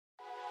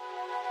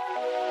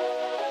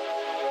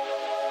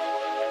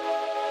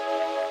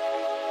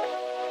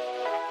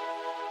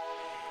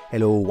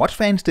Hello watch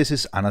fans, this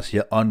is Anders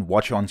here on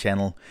Watch On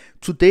channel.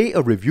 Today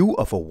a review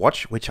of a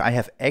watch which I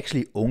have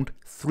actually owned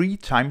 3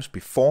 times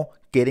before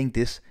getting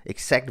this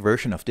exact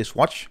version of this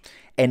watch.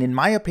 And in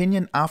my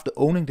opinion, after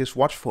owning this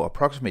watch for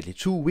approximately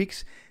 2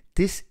 weeks,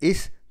 this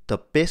is the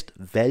best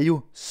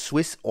value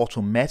Swiss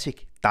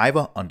automatic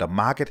diver on the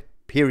market,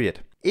 period.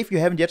 If you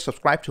haven't yet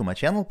subscribed to my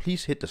channel,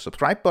 please hit the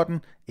subscribe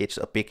button, it's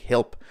a big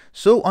help.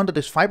 So under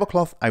this fiber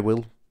cloth I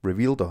will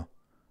reveal the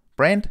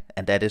brand,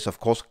 and that is of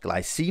course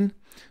Glycine.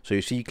 So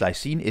you see,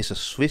 Glycine is a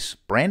Swiss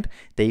brand.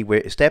 They were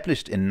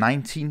established in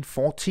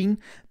 1914.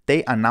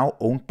 They are now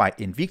owned by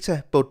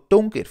Invicta, but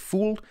don't get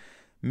fooled.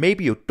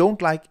 Maybe you don't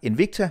like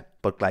Invicta,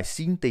 but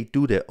Glycine, they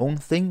do their own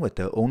thing with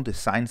their own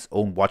designs,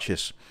 own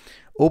watches.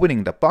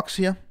 Opening the box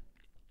here,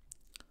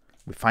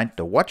 we find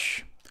the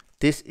watch.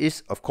 This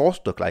is of course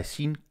the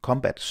Glycine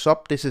Combat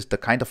Sub. This is the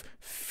kind of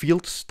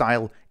field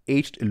style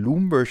aged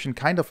Lume version,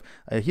 kind of,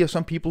 here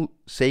some people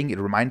saying it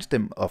reminds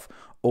them of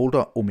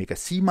older Omega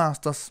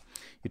Seamasters.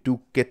 You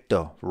do get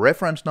the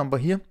reference number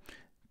here,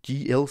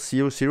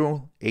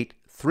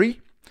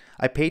 GL0083.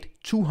 I paid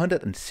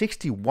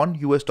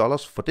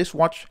 $261 for this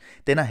watch.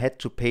 Then I had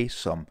to pay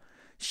some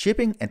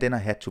shipping, and then I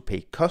had to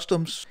pay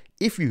customs.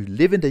 If you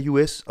live in the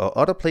US or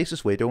other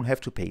places where you don't have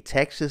to pay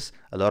taxes,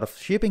 a lot of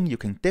shipping, you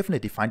can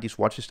definitely find these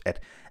watches at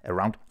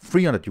around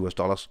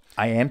 $300.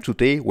 I am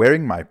today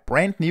wearing my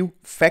brand new,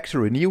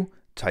 factory new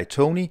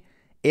Titoni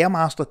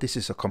Airmaster. This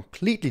is a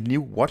completely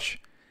new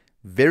watch,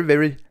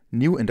 very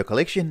new in the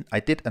collection. I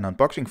did an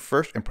unboxing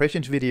first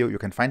impressions video. You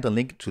can find the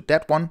link to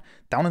that one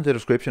down in the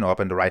description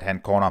up in the right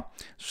hand corner.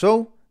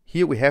 So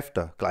here we have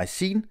the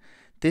Glycine.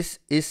 This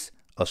is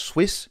a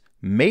Swiss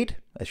made,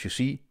 as you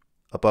see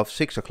above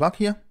 6 o'clock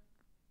here,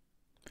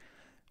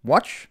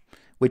 watch,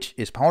 which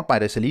is powered by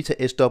the Sellita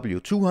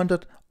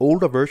SW200.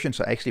 Older versions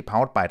are actually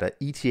powered by the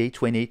ETA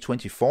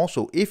 2824.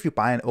 So if you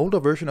buy an older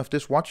version of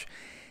this watch,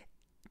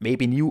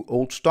 maybe new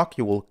old stock,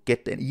 you will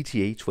get an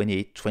ETA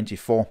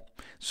 2824.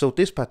 So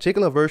this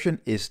particular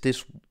version is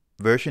this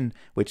version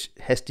which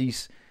has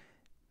these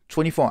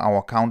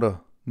 24-hour counter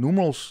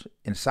numerals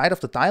inside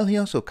of the dial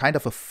here. So kind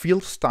of a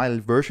field style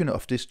version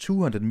of this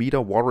 200 meter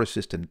water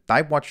resistant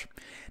dive watch.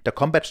 The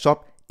Combat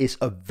Sub is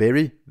a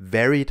very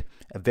varied,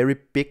 a very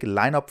big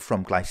lineup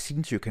from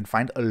Glycine. So you can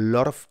find a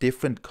lot of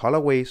different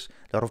colorways,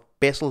 a lot of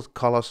bezel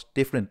colors,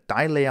 different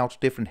dial layouts,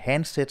 different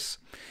handsets,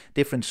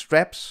 different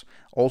straps.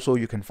 Also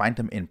you can find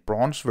them in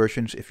bronze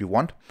versions if you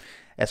want.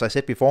 As I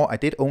said before, I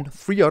did own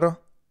 3 other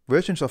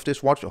versions of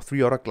this watch, or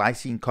 3 other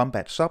Glycine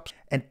Combat Subs,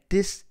 and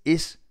this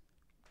is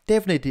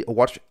definitely a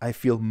watch I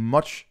feel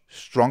much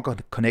stronger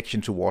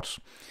connection towards.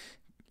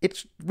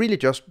 It really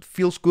just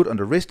feels good on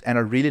the wrist, and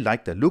I really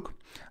like the look.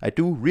 I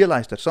do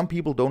realize that some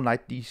people don't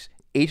like these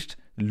aged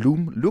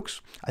Lume looks.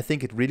 I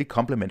think it really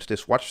complements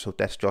this watch, so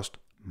that's just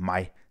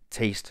my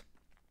taste.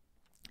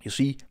 You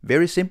see,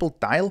 very simple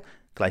dial,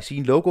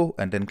 Glycine logo,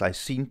 and then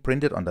Glycine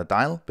printed on the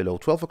dial below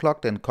 12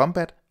 o'clock, then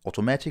Combat,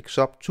 automatic,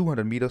 sub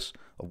 200 meters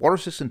of water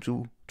resistant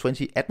to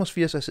 20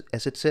 atmospheres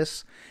as it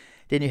says.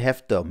 Then you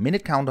have the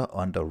minute counter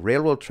on the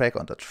railroad track,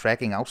 on the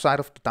tracking outside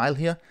of the dial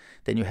here.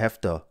 Then you have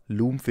the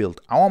Lume filled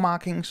hour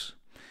markings.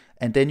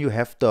 And then you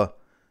have the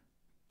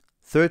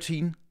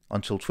 13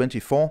 until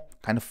 24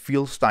 kind of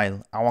field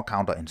style hour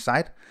counter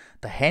inside.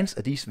 The hands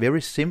are these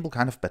very simple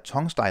kind of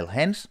baton style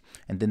hands.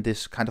 And then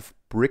this kind of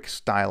brick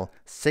style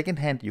second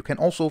hand. You can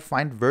also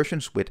find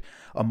versions with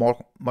a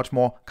much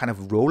more kind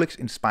of Rolex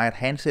inspired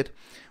handset,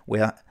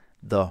 where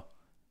the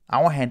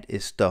hour hand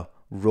is the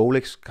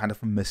Rolex kind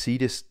of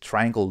Mercedes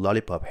triangle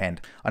lollipop hand.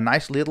 A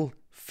nice little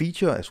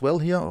feature as well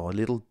here, or a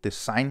little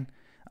design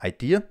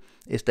idea,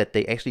 is that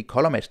they actually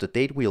color match the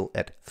date wheel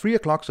at 3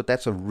 o'clock. So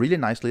that's a really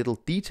nice little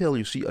detail.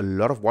 You see a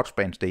lot of watch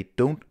brands, they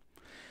don't.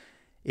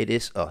 It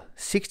is a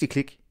 60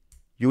 click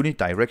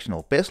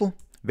unidirectional bezel.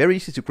 Very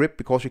easy to grip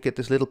because you get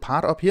this little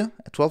part up here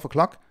at 12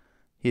 o'clock.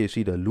 Here you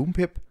see the Lume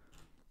pip.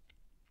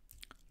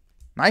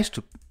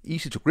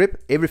 Easy to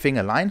grip, everything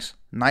aligns,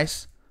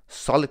 nice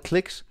solid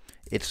clicks.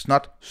 It's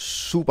not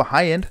super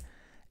high end,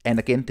 and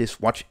again this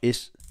watch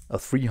is a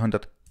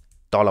 $300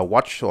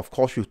 watch, so of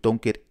course you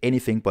don't get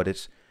anything, but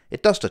it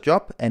does the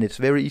job and it's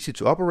very easy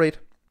to operate.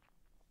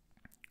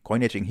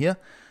 Coin edging here.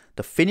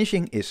 The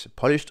finishing is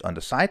polished on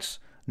the sides,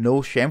 no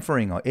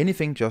chamfering or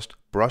anything, just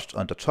brushed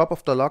on the top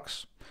of the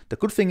locks. The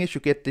good thing is you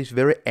get this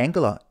very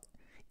angular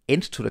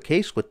end to the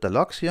case with the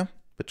locks here,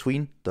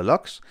 between the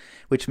locks,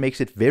 which makes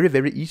it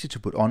very easy to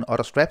put on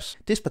other straps.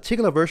 This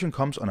particular version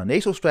comes on a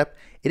NATO strap.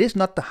 It is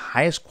not the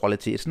highest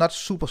quality, it's not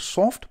super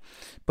soft,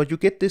 but you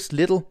get this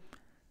little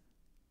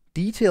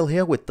detail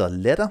here with the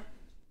leather,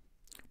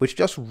 which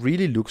just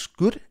really looks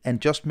good and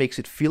just makes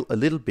it feel a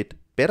little bit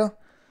better.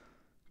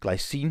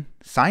 Glycine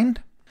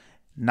signed.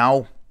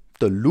 Now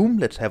the Lume,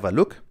 let's have a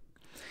look.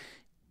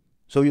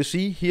 So you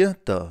see here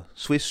the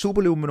Swiss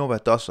Super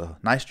Luminova does a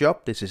nice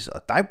job. This is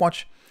a dive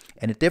watch,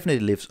 and it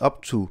definitely lives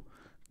up to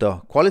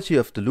the quality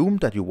of the Lume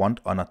that you want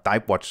on a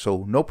dive watch,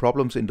 so no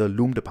problems in the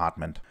Lume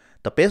department.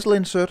 The bezel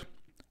insert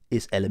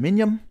is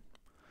aluminium.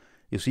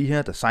 You see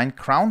here the signed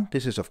crown.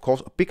 This is of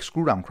course a big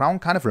screw down crown,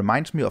 kind of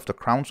reminds me of the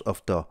crowns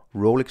of the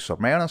Rolex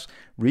Submariners.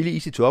 Really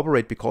easy to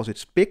operate because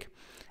it's big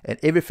and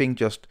everything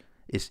just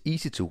is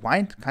easy to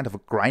wind, kind of a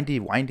grindy,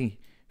 windy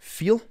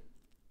feel.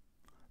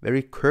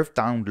 Very curved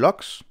down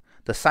locks.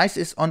 The size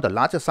is on the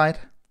larger side,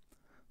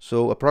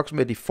 so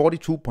approximately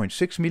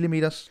 42.6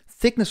 millimeters.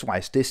 Thickness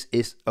wise, this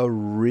is a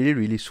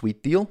really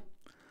sweet deal.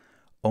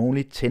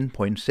 Only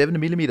 10.7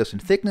 millimeters in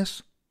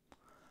thickness.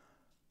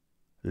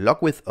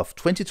 Lock width of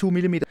 22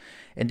 millimeters,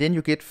 and then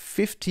you get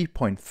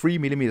 50.3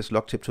 millimeters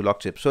lock tip to lock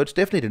tip. So it's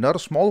definitely not a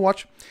small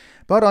watch,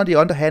 but on the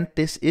other hand,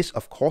 this is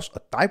of course a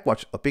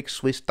Divewatch, a big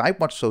Swiss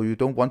Divewatch, so you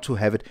don't want to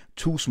have it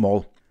too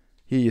small.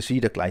 Here you see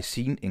the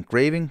Glycine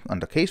engraving on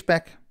the case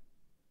back.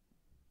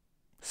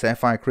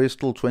 Sapphire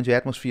crystal, 20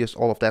 atmospheres,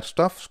 all of that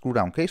stuff, screw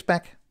down case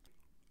back.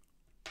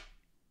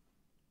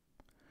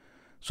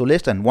 So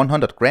less than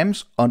 100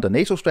 grams on the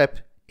NATO strap,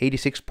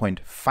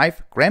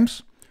 86.5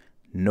 grams.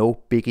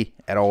 No biggie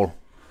at all.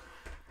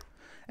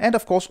 And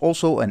of course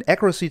also an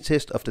accuracy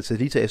test of the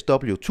Sellita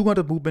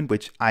SW200 movement,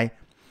 which I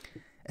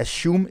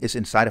assume is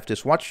inside of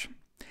this watch.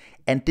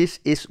 And this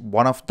is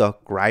one of the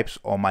gripes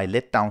or my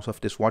letdowns of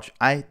this watch.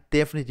 I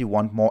definitely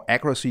want more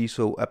accuracy,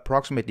 so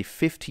approximately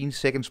 15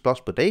 seconds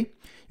plus per day.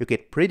 You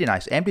get pretty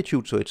nice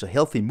amplitude, so it's a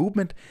healthy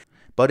movement.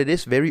 But it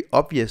is very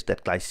obvious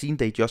that Glycine,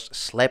 they just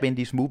slap in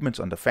these movements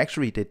on the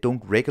factory. They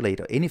don't regulate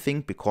or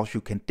anything, because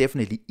you can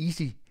definitely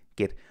easily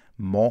get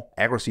more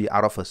accuracy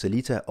out of a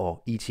Sellita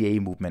or ETA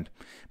movement.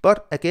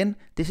 But again,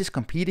 this is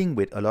competing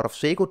with a lot of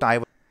Seiko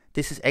divers.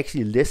 This is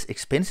actually less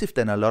expensive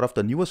than a lot of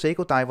the newer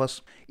Seiko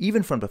divers.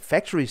 Even from the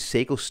factory,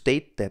 Seiko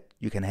state that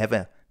you can have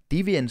a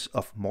deviance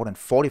of more than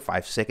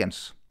 45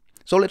 seconds.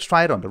 So let's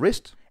try it on the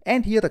wrist.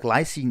 And here the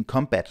Glycine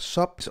Combat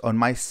Sub is on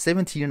my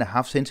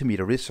 17.5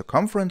 centimeter wrist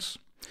circumference.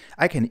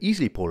 I can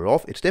easily pull it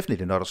off. It's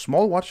definitely not a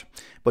small watch,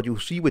 but you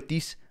see with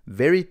these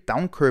very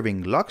down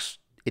curving locks,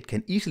 it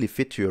can easily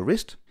fit to your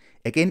wrist.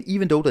 Again,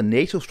 even though the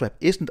NATO strap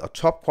isn't a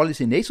top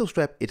quality NATO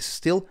strap, it's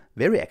still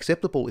very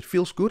acceptable. It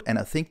feels good, and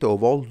I think the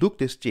overall look,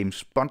 this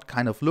James Bond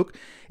kind of look,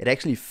 it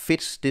actually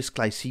fits this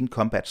Glycine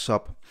Combat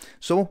Sub.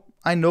 So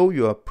I know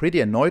you're pretty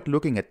annoyed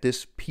looking at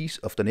this piece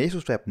of the NATO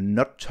strap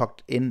not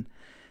tucked in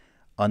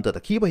under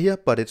the keeper here,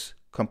 but it's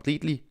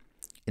completely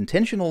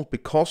intentional,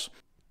 because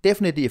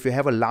definitely if you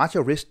have a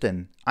larger wrist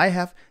than I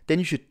have, then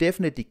you should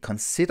definitely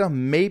consider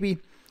maybe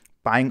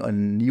buying a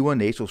newer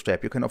NATO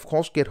strap. You can of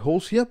course get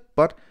holes here,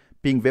 but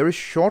being very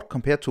short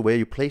compared to where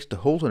you place the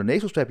holes on the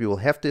NATO strap, you will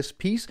have this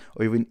piece,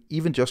 or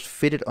even just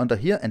fit it under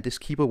here, and this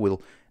keeper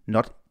will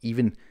not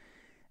even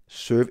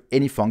serve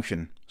any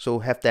function. So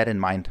have that in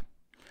mind.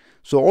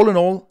 So all in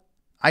all,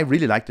 I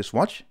really like this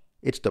watch.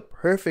 It's the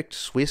perfect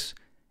Swiss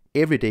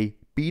everyday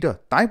beater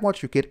dive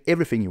watch. You get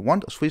everything you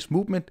want: a Swiss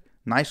movement,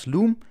 nice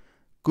lume,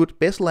 good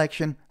bezel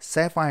action,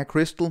 sapphire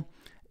crystal.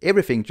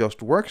 Everything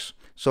just works,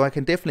 so I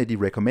can definitely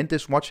recommend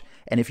this watch.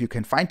 And if you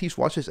can find these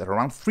watches at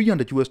around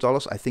 $300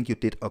 US, I think you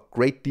did a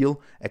great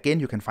deal. Again,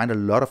 you can find a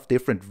lot of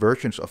different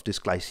versions of this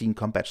Glycine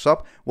Combat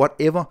Sub,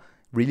 whatever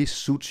really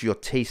suits your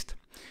taste.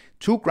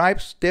 Two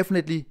gripes: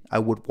 definitely I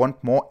would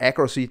want more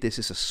accuracy. This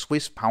is a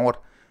Swiss powered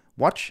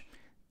watch,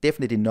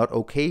 definitely not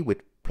okay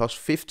with plus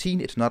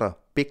 15. It's not a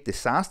big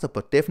disaster,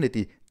 but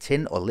definitely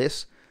 10 or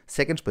less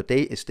seconds per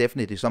day is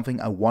definitely something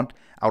I want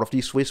out of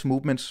these Swiss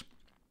movements.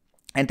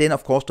 And then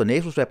of course the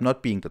NATO strap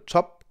not being the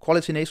top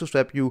quality NATO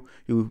strap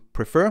you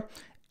prefer,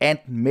 and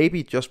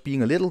maybe just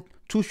being a little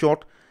too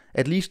short,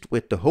 at least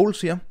with the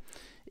holes here,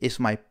 is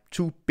my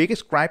two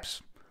biggest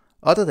gripes.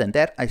 Other than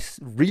that, I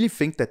really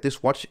think that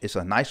this watch is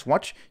a nice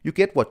watch. You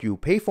get what you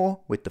pay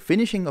for with the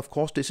finishing. Of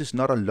course, this is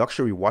not a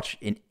luxury watch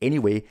in any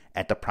way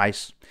at the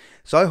price.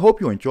 So I hope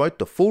you enjoyed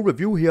the full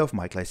review here of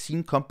my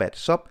Glycine Combat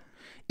Sub.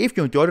 If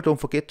you enjoyed it, don't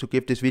forget to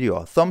give this video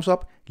a thumbs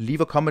up.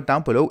 Leave a comment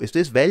down below. Is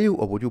this value,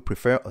 or would you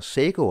prefer a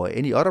Seiko or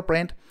any other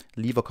brand?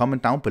 Leave a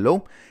comment down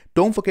below.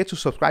 Don't forget to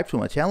subscribe to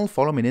my channel,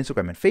 follow me on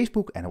Instagram and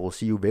Facebook, and I will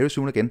see you very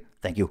soon again.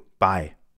 Thank you. Bye.